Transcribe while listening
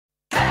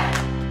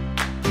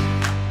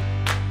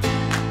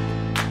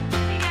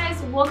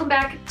welcome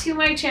back to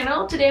my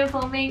channel. Today I'm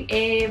filming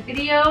a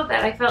video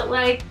that I felt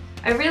like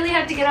I really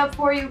had to get up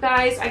for you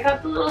guys. I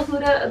got the little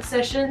Huda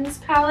Obsessions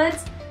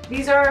palettes.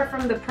 These are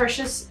from the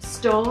Precious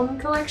Stone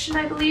collection,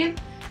 I believe.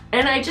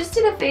 And I just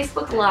did a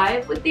Facebook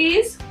Live with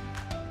these,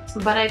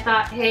 but I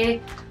thought,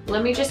 hey,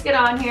 let me just get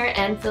on here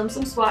and film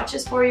some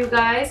swatches for you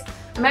guys.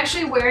 I'm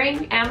actually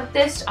wearing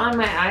Amethyst on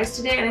my eyes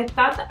today, and I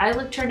thought the eye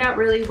look turned out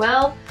really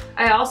well.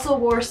 I also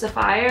wore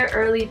Sapphire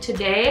early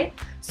today.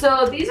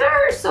 So these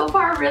are so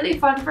far really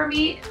fun for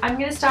me. I'm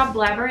gonna stop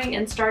blabbering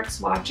and start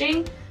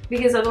swatching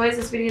because otherwise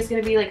this video is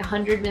gonna be like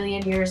 100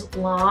 million years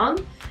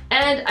long.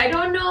 And I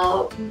don't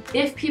know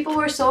if people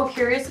were so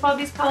curious about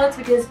these palettes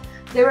because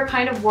they were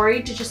kind of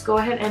worried to just go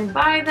ahead and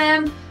buy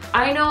them.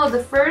 I know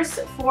the first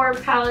 4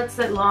 palettes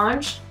that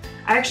launched,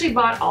 I actually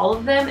bought all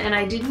of them and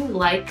I didn't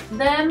like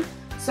them.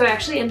 So I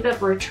actually ended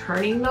up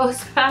returning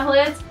those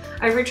palettes.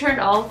 I returned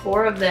all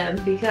 4 of them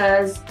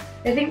because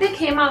I think they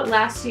came out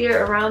last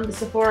year around the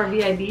Sephora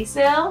VIB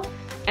sale,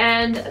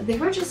 and they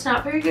were just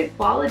not very good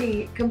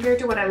quality compared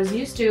to what I was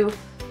used to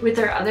with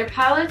their other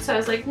palettes. So I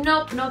was like,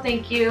 nope, no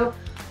thank you,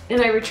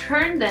 and I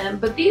returned them.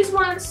 But these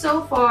ones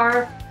so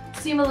far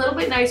seem a little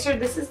bit nicer.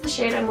 This is the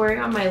shade I'm wearing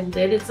on my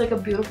lid. It's like a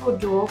beautiful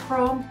dual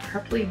chrome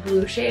purpley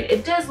blue shade.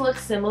 It does look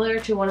similar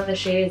to one of the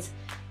shades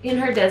in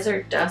her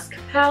Desert Dusk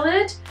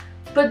palette,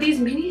 but these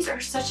minis are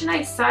such a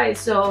nice size.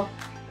 So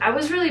I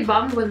was really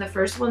bummed when the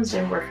first ones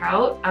didn't work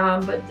out,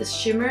 but the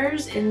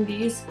shimmers in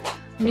these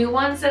new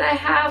ones that I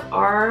have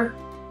are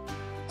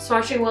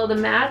swatching well. The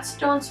mattes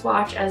don't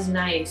swatch as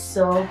nice,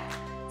 so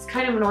it's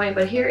kind of annoying.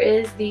 But here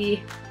is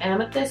the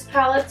Amethyst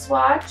palette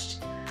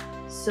swatched.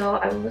 So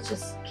I will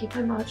just keep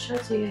my mouth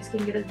shut so you guys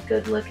can get a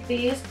good look at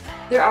these.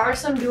 There are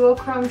some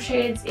duochrome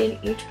shades in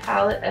each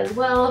palette as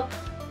well.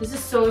 This is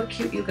so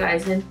cute, you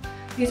guys, and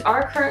these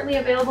are currently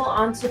available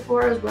on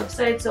Sephora's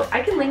website, so I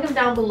can link them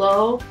down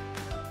below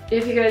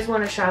if you guys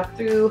want to shop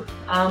through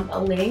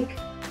a link.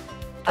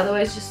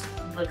 Otherwise, just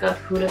look up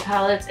Huda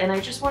palettes, and I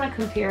just want to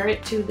compare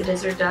it to the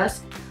Desert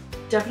Dusk.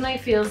 Definitely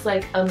feels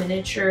like a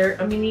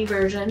mini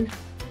version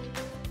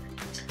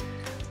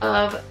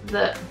of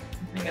the, oh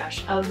my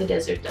gosh, of the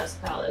Desert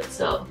Dusk palette.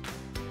 So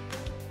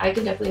I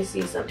can definitely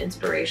see some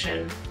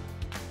inspiration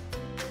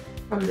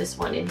from this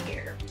one in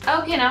here.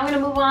 Okay, now I'm going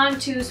to move on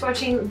to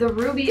swatching the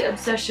Ruby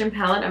Obsession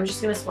palette. I'm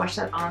just going to swatch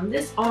that on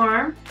this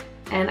arm.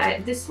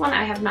 And this one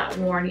I have not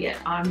worn yet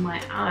on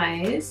my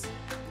eyes.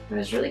 I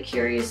was really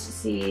curious to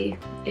see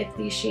if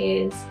these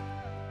shades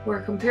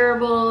were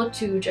comparable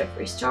to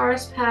Jeffree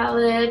Star's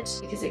palette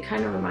because it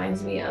kind of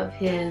reminds me of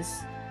his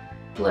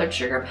Blood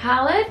Sugar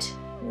palette.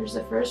 Here's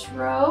the first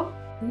row.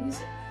 These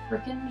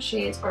freaking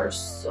shades are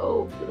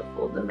so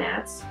beautiful. The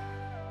mattes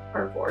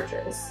are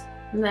gorgeous.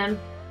 And then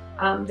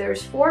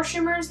there's 4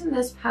 shimmers in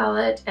this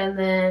palette, and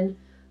then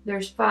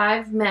there's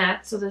 5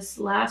 mattes. So this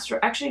last row,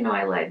 actually no,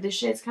 I lied. This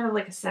shade's kind of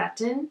like a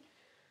satin.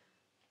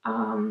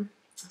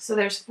 So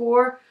there's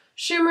 4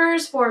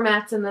 shimmers, 4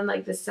 mattes, and then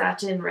like the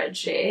satin red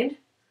shade.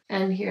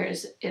 And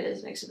it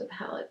is next to the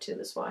palette too,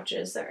 the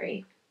swatches,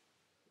 sorry.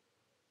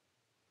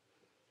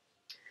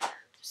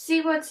 See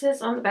what it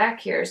says on the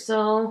back here.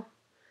 So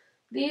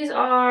these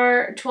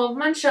are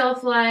 12-month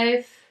shelf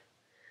life.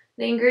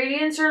 The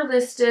ingredients are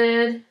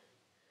listed.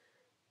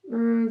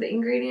 The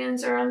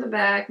ingredients are on the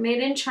back,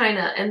 made in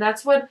China, and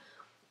that's what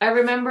I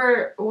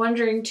remember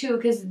wondering too,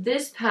 because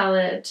this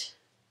palette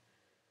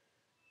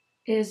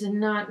is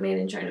not made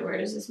in China. Where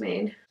is this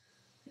made?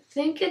 I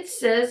think it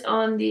says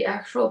on the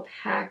actual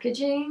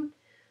packaging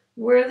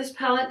where this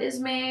palette is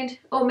made.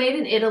 Oh, made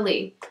in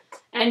Italy.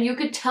 And you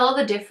could tell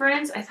the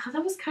difference. I thought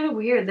that was kind of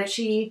weird that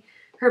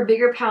her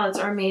bigger palettes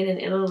are made in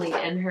Italy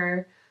and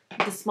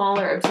the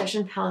smaller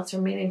Obsession palettes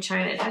are made in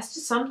China. It has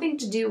something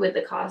to do with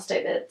the cost,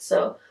 I bet.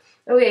 So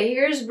okay,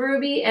 here's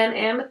Ruby and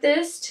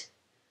Amethyst.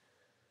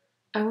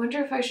 I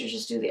wonder if I should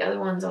just do the other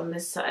ones on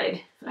this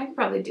side. I can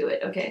probably do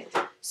it. Okay,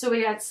 so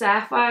we got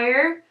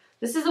Sapphire.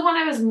 This is the one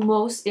I was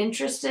most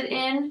interested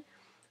in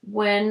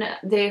when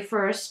they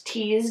first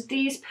teased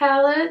these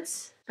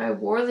palettes. I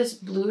wore this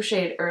blue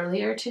shade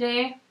earlier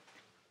today.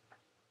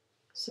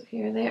 So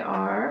here they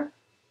are,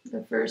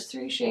 the first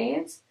 3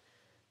 shades.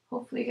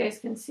 Hopefully you guys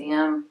can see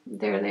them.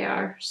 There they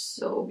are,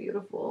 so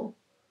beautiful.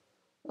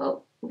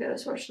 Oh, we gotta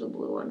swatch the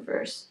blue one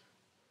first.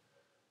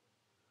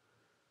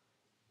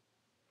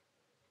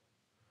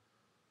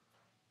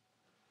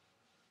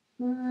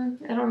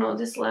 I don't know,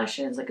 this last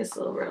shade is like a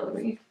silver. Let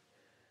me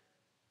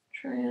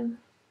try and...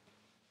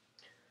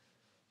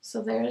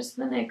 So there's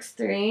the next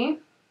 3.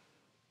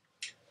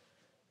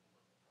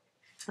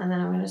 And then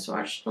I'm going to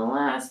swatch the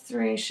last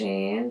 3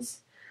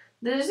 shades.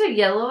 There's a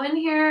yellow in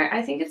here.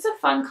 I think it's a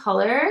fun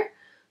color,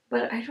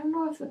 but I don't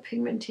know if the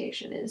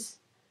pigmentation is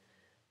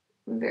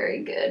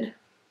very good.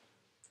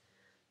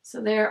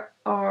 So there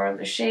are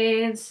the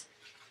shades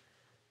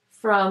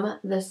from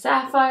the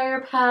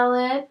Sapphire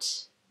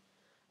palette.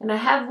 And I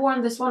have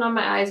worn this one on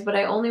my eyes, but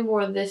I only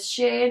wore this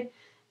shade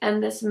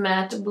and this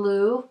matte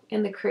blue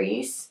in the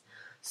crease.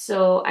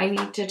 So I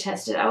need to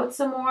test it out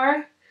some more.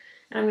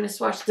 And I'm going to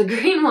swatch the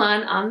green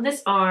one on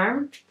this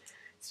arm.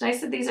 It's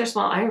nice that these are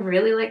small. I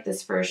really like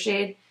this first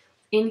shade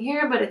in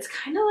here, but it's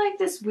kind of like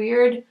this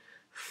weird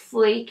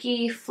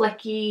flaky,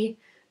 flecky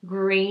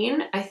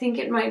green. I think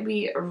it might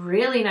be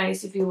really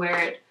nice if you wear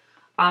it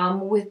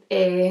with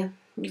a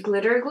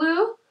glitter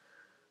glue.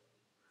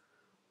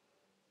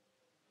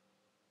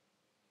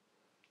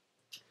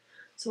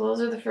 So those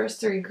are the first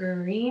 3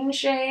 green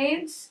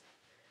shades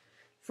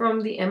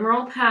from the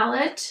Emerald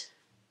palette.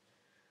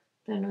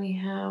 Then we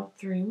have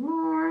 3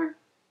 more.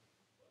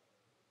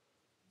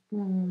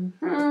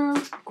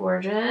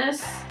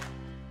 Gorgeous.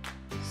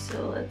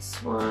 So let's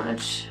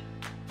swatch.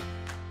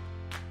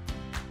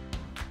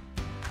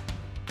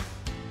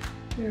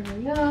 There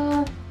we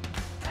go.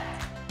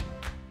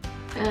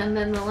 And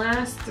then the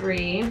last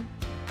 3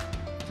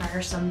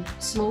 are some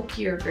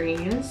smokier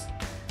greens.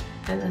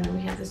 And then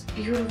we have this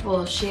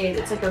beautiful shade.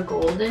 It's like a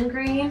golden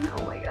green.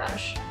 Oh my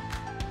gosh.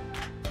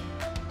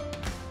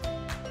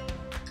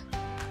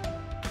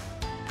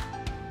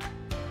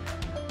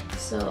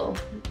 So,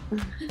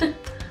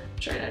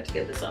 try not to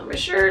get this on my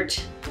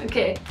shirt.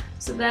 Okay,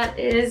 so that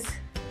is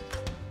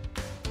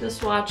the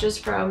swatches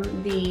from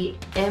the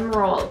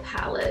Emerald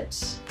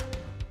palette.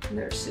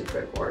 They're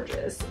super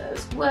gorgeous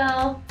as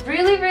well.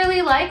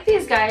 Really like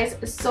these guys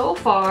so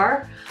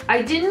far.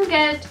 I didn't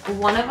get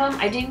one of them.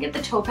 I didn't get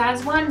the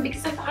topaz one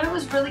because I thought it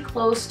was really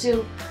close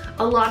to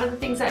a lot of the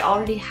things I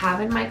already have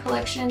in my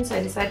collection, so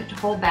I decided to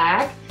hold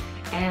back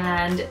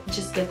and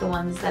just get the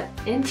ones that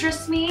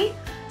interest me.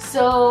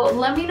 So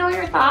let me know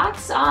your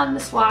thoughts on the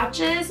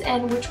swatches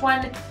and which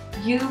one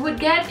you would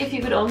get if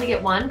you could only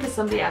get one, because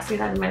somebody asked me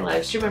that in my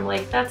live stream. I'm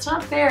like, that's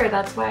not fair.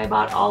 That's why I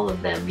bought all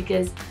of them,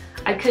 because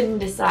I couldn't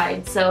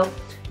decide. So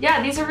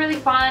yeah, these are really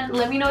fun.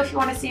 Let me know if you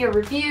want to see a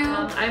review.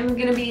 I'm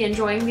gonna be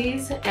enjoying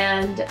these,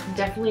 and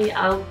definitely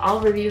I'll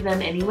review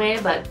them anyway,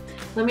 but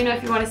let me know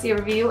if you want to see a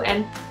review.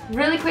 And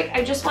really quick,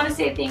 I just want to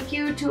say thank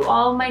you to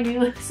all my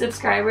new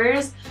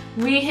subscribers.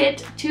 We hit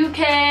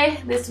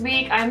 2K this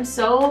week. I'm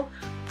so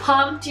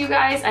pumped, you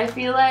guys. I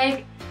feel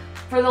like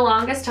for the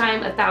longest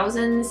time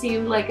 1,000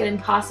 seemed like an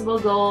impossible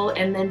goal,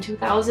 and then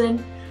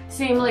 2,000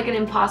 seemed like an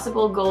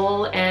impossible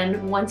goal,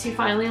 and once you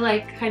finally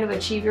like kind of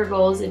achieve your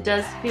goals, it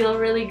does feel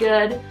really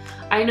good.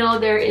 I know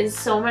there is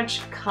so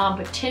much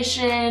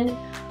competition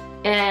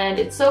and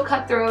it's so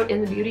cutthroat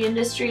in the beauty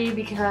industry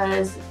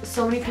because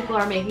so many people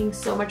are making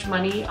so much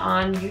money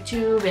on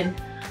YouTube and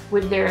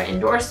with their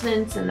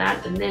endorsements and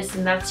that and this,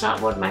 and that's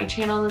not what my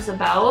channel is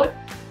about.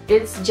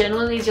 It's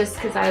generally just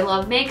because I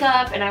love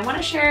makeup and I want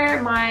to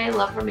share my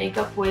love for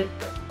makeup with,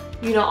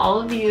 you know, all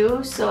of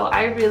you. So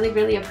I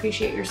really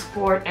appreciate your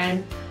support,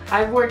 and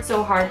I've worked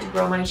so hard to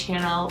grow my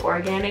channel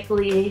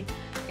organically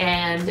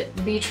and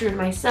be true to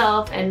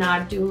myself and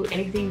not do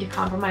anything to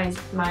compromise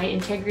my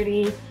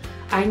integrity.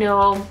 I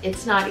know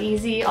it's not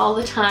easy all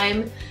the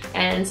time,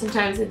 and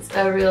sometimes it's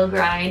a real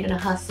grind and a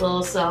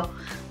hustle. So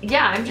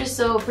yeah, I'm just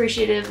so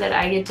appreciative that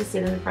I get to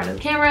sit in the front of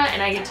the camera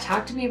and I get to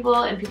talk to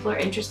people and people are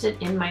interested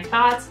in my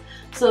thoughts.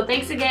 So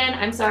thanks again.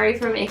 I'm sorry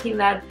for making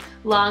that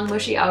long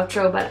mushy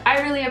outro, but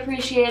I really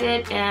appreciate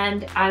it,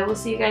 and I will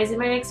see you guys in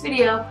my next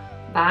video.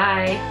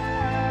 Bye.